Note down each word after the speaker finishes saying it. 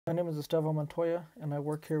My name is Esteban Montoya, and I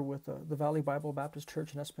work here with the Valley Bible Baptist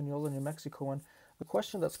Church in Espanola, New Mexico. And a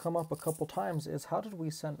question that's come up a couple times is how did we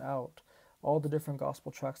send out all the different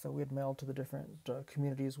gospel tracts that we had mailed to the different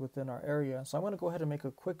communities within our area? So I'm going to go ahead and make a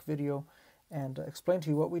quick video and explain to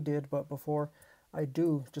you what we did. But before I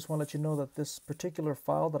do, just want to let you know that this particular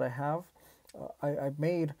file that I have, I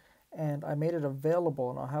made, and I made it available,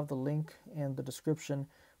 and I'll have the link in the description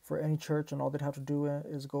for any church, and all they'd have to do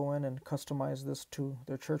is go in and customize this to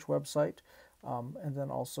their church website, and then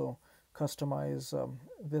also customize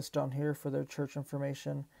this down here for their church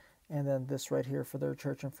information, and then this right here for their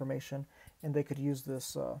church information, and they could use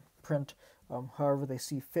this print however they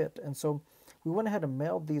see fit. And so we went ahead and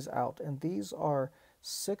mailed these out, and these are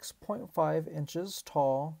 6.5 inches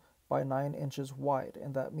tall by 9 inches wide,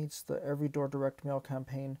 and that meets the Every Door Direct Mail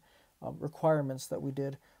campaign requirements that we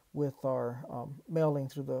did with our mailing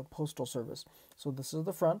through the postal service. So this is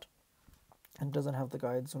the front, and it doesn't have the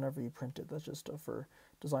guides whenever you print it. That's just for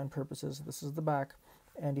design purposes. This is the back,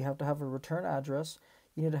 and you have to have a return address.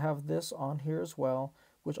 You need to have this on here as well,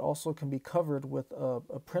 which also can be covered with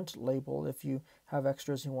a print label if you have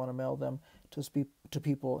extras and you want to mail them to speak to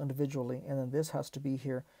people individually. And then this has to be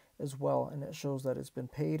here as well, and it shows that it's been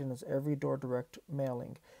paid and it's Every Door Direct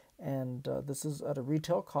mailing. And this is at a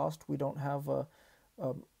retail cost. We don't have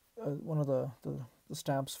one of the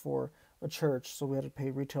stamps for a church, so we had to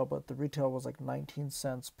pay retail, but the retail was like 19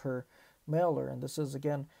 cents per mailer. And this is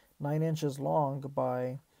again 9 inches long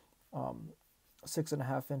by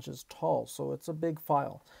 6.5 inches tall, so it's a big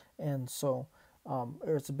file, and so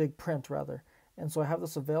or it's a big print rather. And so I have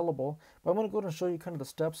this available, but I'm going to go and show you kind of the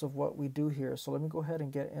steps of what we do here. So let me go ahead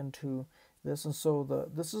and get into this. And so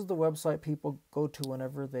this is the website people go to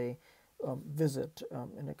whenever they visit,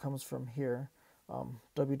 and it comes from here,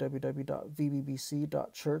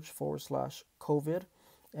 www.vbbc.church/COVID,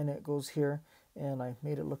 and it goes here, and I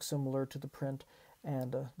made it look similar to the print.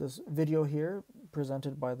 And this video here,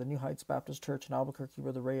 presented by the New Heights Baptist Church in Albuquerque,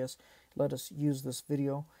 Brother Reyes let us use this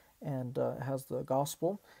video, and it has the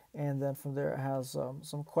gospel, and then from there it has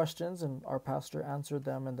some questions, and our pastor answered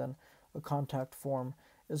them, and then a contact form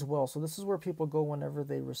as well. So this is where people go whenever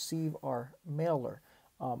they receive our mailer.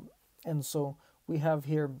 And so we have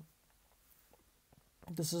here,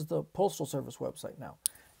 this is the Postal Service website now.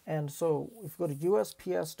 And so if you go to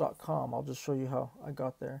USPS.com, I'll just show you how I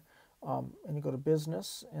got there. And you go to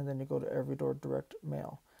business, and then you go to Every Door Direct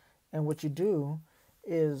Mail. And what you do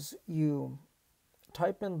is you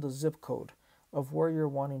type in the zip code of where you're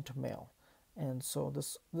wanting to mail. And so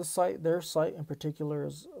this site, their site in particular,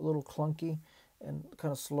 is a little clunky and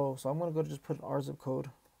kind of slow. So I'm going to go to just put in our zip code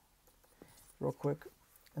real quick,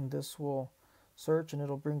 and this will search, and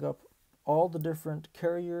it'll bring up all the different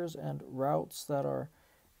carriers and routes that are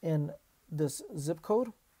in this zip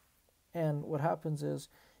code. And what happens is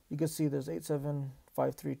you can see there's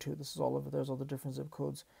 87532. This is all of it. There's all the different zip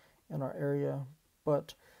codes in our area.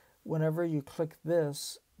 But whenever you click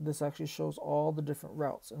this, this actually shows all the different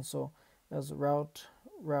routes. And so as a route,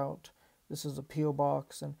 this is a PO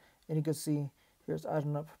box, and you can see here it's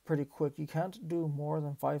adding up pretty quick. You can't do more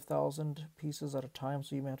than 5,000 pieces at a time,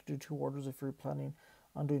 so you may have to do 2 orders if you're planning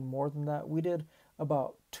on doing more than that. We did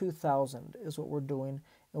about 2,000 is what we're doing,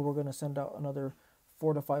 and we're going to send out another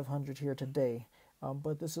 400 to 500 here today.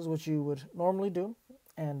 But this is what you would normally do,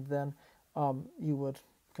 and then you would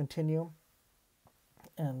continue.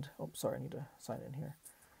 And oh, sorry, I need to sign in here.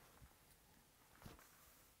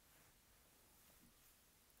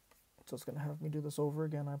 So it's going to have me do this over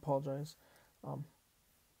again. I apologize.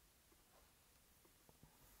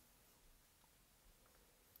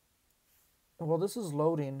 While this is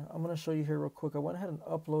loading, I'm going to show you here real quick. I went ahead and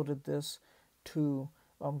uploaded this to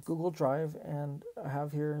Google Drive, and I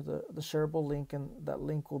have here the shareable link, and that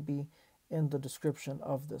link will be in the description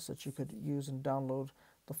of this that you could use and download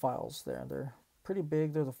the files there. They're pretty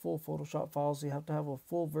big. They're the full Photoshop files. You have to have a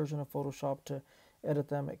full version of Photoshop to edit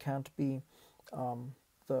them. It can't be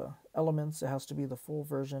the elements. It has to be the full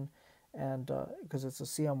version, and because it's a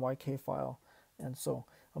CMYK file. And so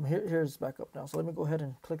here's back up now. So let me go ahead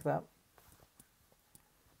and click that,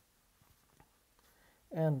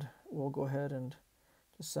 and we'll go ahead and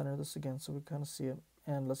just center this again so we kind of see it.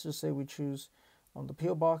 And let's just say we choose the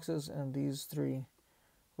PO boxes and these 3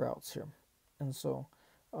 routes here. And so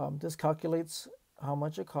this calculates how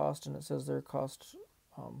much it cost, and it says their cost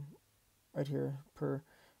right here per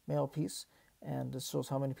mail piece, and this shows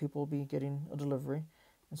how many people will be getting a delivery.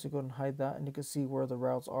 And so you go ahead and hide that, and you can see where the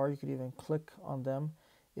routes are. You could even click on them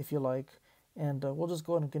if you like, and we'll just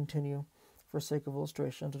go ahead and continue for sake of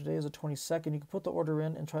illustration. Today is the 22nd. You can put the order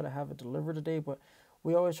in and try to have it delivered today, but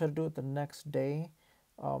we always try to do it the next day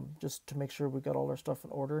just to make sure we got all our stuff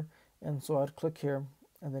in order. And so I'd click here,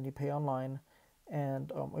 and then you pay online,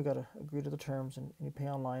 and we got to agree to the terms, and you pay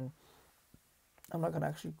online. I'm not going to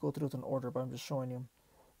actually go through with an order, but I'm just showing you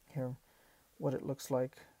here what it looks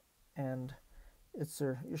like. And it's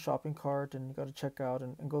your shopping cart, and you got to check out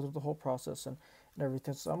and go through the whole process and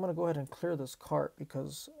everything. So I'm going to go ahead and clear this cart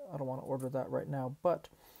because I don't want to order that right now, but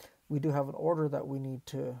we do have an order that we need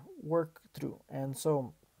to work through. And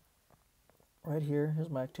so right here, here's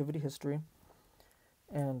my activity history,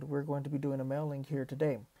 and we're going to be doing a mailing here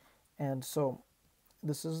today. And so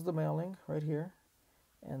this is the mailing right here.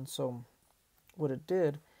 And so what it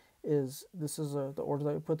did is, this is the order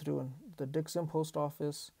that we put through in the Dixon post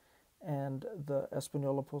office and the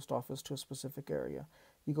Espanola post office to a specific area.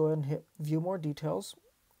 You go ahead and hit view more details,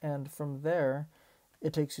 and from there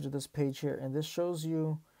it takes you to this page here, and this shows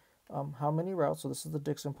you how many routes. So this is the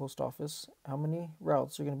Dixon post office, how many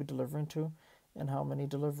routes you're going to be delivering to, and how many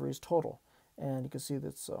deliveries total. And you can see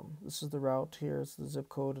that this is the route here, it's the zip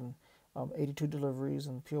code, and 82 deliveries,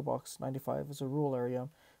 and PO Box 95 is a rural area.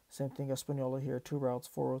 Same thing, Espanola here, 2 routes,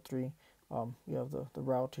 403. You have the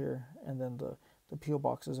route here, and then the PO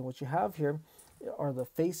boxes. And what you have here are the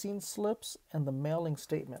facing slips and the mailing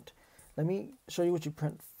statement. Let me show you what you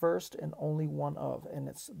print first, and only one of, and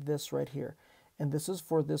it's this right here. And this is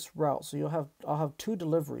for this route. So I'll have 2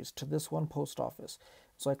 deliveries to this one post office.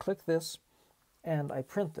 So I click this, and I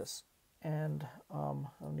print this. And I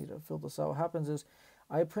don't need to fill this out. What happens is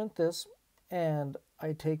I print this, and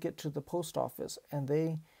I take it to the post office, and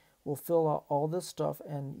they will fill out all this stuff,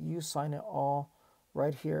 and you sign it all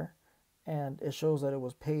right here. And it shows that it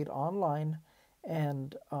was paid online,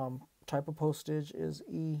 and type of postage is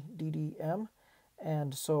EDDM,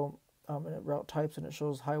 and so it route types, and it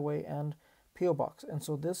shows highway and PO box, and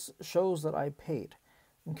so this shows that I paid.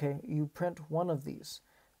 Okay, you print one of these,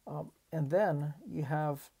 and then you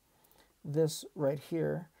have this right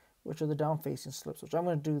here, which are the down facing slips, which I'm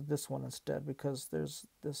going to do this one instead because there's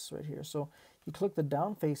this right here. So you click the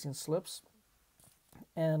down facing slips,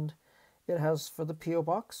 and it has for the PO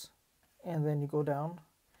box, and then you go down,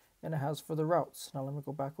 and it has for the routes. Now let me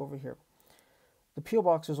go back over here. The PO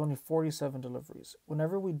box is only 47 deliveries.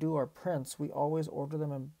 Whenever we do our prints, we always order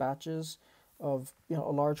them in batches of, a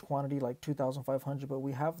large quantity, like 2,500, but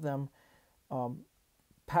we have them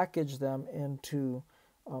package them into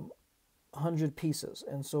 100 pieces,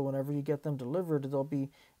 and so whenever you get them delivered, they'll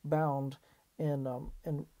be bound in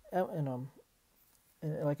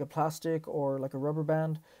like a plastic or like a rubber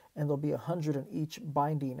band, and there'll be 100 in each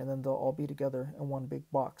binding, and then they'll all be together in one big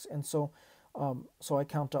box. And so so I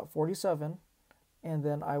count out 47, and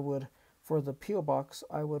then I would, for the PO box,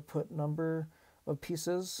 I would put number of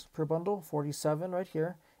pieces per bundle, 47 right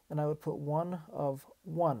here, and I would put 1 of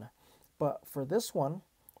 1. But for this one,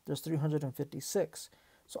 there's 356.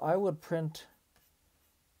 So I would print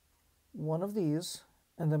 1 of these,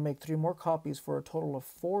 and then make 3 more copies for a total of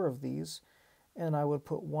 4 of these, and I would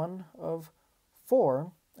put 1 of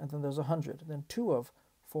 4, and then there's 100, and then 2 of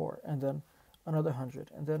 4, and then another 100,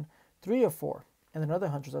 and then 3 of 4, and then another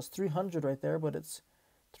 100. That's 300 right there, but it's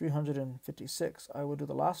 356. I would do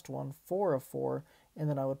the last one, 4 of 4, and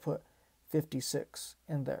then I would put 56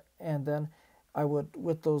 in there. And then I would,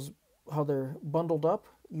 with those, how they're bundled up,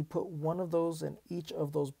 you put 1 of those in each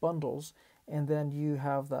of those bundles, and then you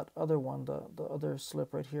have that other one, the other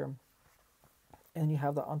slip right here, and you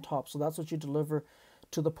have that on top. So that's what you deliver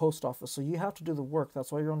to the post office. So you have to do the work.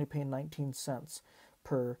 That's why you're only paying 19 cents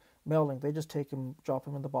per mailing. They just take them, drop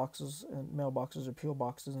them in the boxes, and mailboxes or PO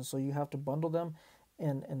boxes, and so you have to bundle them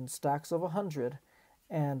in stacks of 100,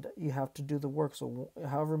 and you have to do the work. So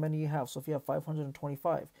however many you have, so if you have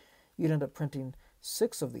 525, you'd end up printing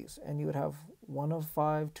 6 of these, and you would have 1 of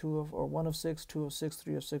 5, 2 of, or 1 of 6, 2 of 6,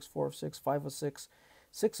 3 of 6, 4 of 6, 5 of 6,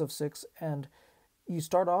 6 of 6, and you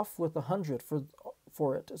start off with 100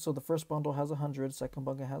 for it. So the first bundle has 100, second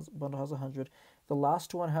bundle has 100. The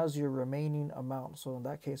last one has your remaining amount. So in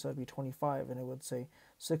that case, that'd be 25, and it would say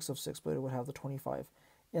 6 of 6, but it would have the 25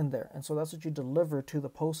 in there. And so that's what you deliver to the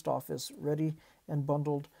post office, ready and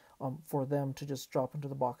bundled for them to just drop into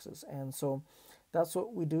the boxes. And so that's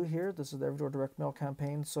what we do here. This is the Everydoor Direct Mail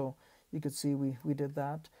campaign. So you could see we did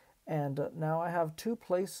that. And now I have 2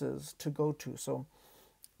 places to go to. So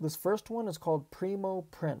this first one is called Primo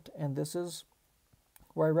Print, and this is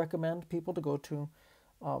where I recommend people to go to.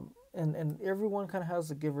 And everyone kind of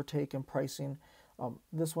has a give or take in pricing.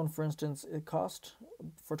 This one, for instance, it cost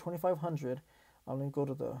for $2,500. Let me go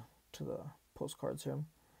to the postcards here.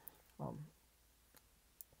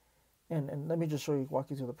 And let me just walk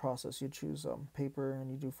you through the process. You choose paper,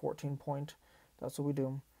 and you do 14 point. That's what we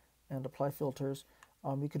do, and apply filters.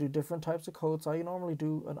 You could do different types of coats. I normally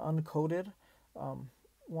do an uncoated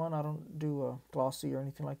one. I don't do a glossy or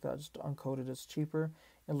anything like that. Just uncoated. It's cheaper.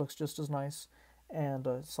 It looks just as nice. And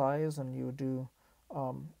size, and you would do.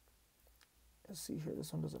 Let's see here.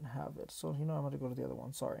 This one doesn't have it, so I'm going to go to the other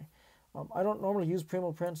one. Sorry. I don't normally use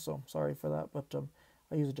Primo Print, so sorry for that. But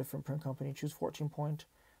I use a different print company. Choose 14 point.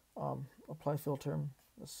 Apply filter.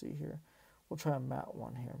 Let's see here. We'll try a matte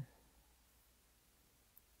one here.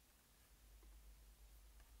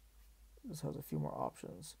 This has a few more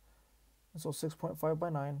options. And so 6.5 by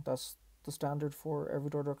 9, that's the standard for every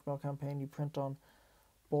door-to-door mail campaign. You print on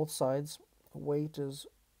both sides. Weight is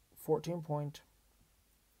 14 point.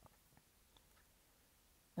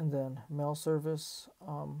 And then mail service,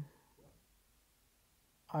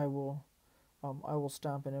 I will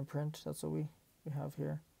stamp and imprint. That's what we have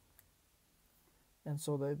here. And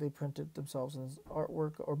so they print it themselves. And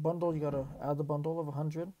artwork or bundle, you got to add the bundle of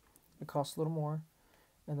 100. It costs a little more.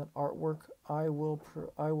 And then artwork, I will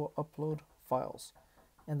upload files.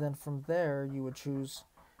 And then from there, you would choose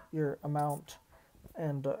your amount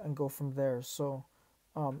and go from there. So,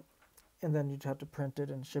 and then you'd have to print it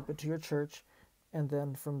and ship it to your church. And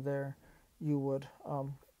then from there, you would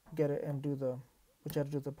get it and do what you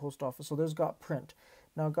had to do at the post office. So there's Got Print.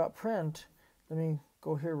 Now Got Print, let me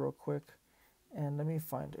go here real quick, and let me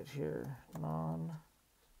find it here.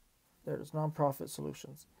 There it is, Nonprofit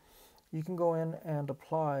Solutions. You can go in and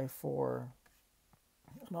apply for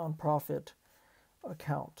a nonprofit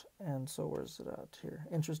account. And so where's it at here?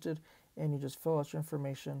 Interested, and you just fill out your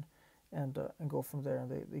information and go from there.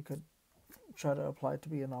 And they could try to apply to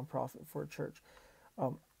be a nonprofit for a church.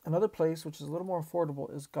 Another place which is a little more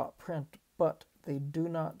affordable is Got Print, but they do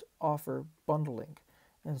not offer bundling.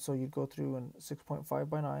 And so you'd go through in 6.5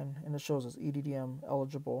 by 9, and it shows as EDDM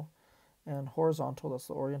eligible. And horizontal, that's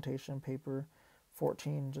the orientation paper,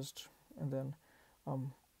 14, and then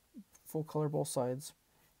full color both sides.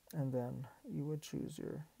 And then you would choose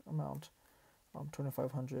your amount,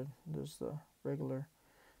 2,500. There's the regular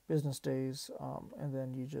business days, and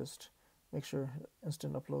then you just make sure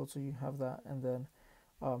instant upload, so you have that, and then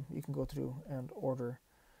you can go through and order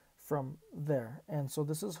from there. And so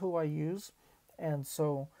this is who I use, and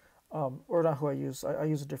so or not who I use. I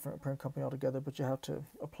use a different print company altogether, but you have to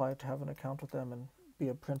apply to have an account with them and be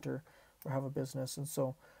a printer or have a business. And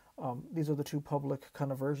so these are the two public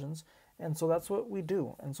kind of versions, and so that's what we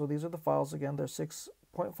do. And so these are the files. Again, they're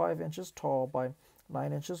 6.5 inches tall by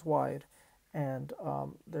 9 inches wide, and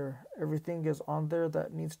everything is on there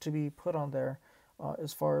that needs to be put on there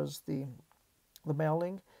as far as the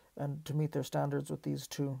mailing and to meet their standards with these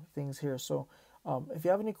two things here. So if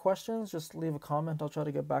you have any questions, just leave a comment. I'll try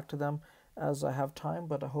to get back to them as I have time,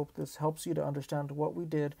 but I hope this helps you to understand what we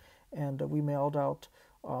did. And we mailed out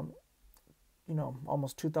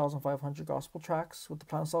almost 2,500 gospel tracts with the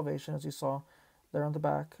plan of salvation, as you saw there on the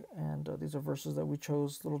back. And these are verses that we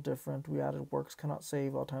chose a little different. We added works cannot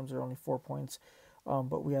save. A lot of times they're only 4 points,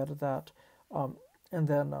 but we added that. And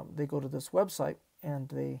then they go to this website and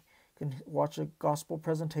they can watch a gospel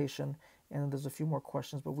presentation, and there's a few more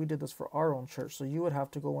questions, but we did this for our own church. So you would have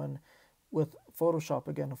to go in with Photoshop,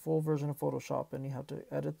 again, a full version of Photoshop, and you have to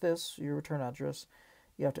edit this, your return address.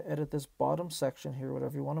 You have to edit this bottom section here,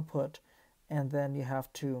 whatever you want to put, and then you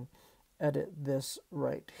have to edit this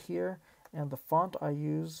right here. And the font I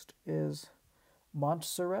used is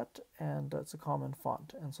Montserrat, and it's a common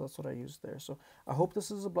font, and so that's what I used there. So I hope this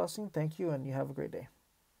is a blessing. Thank you, and you have a great day.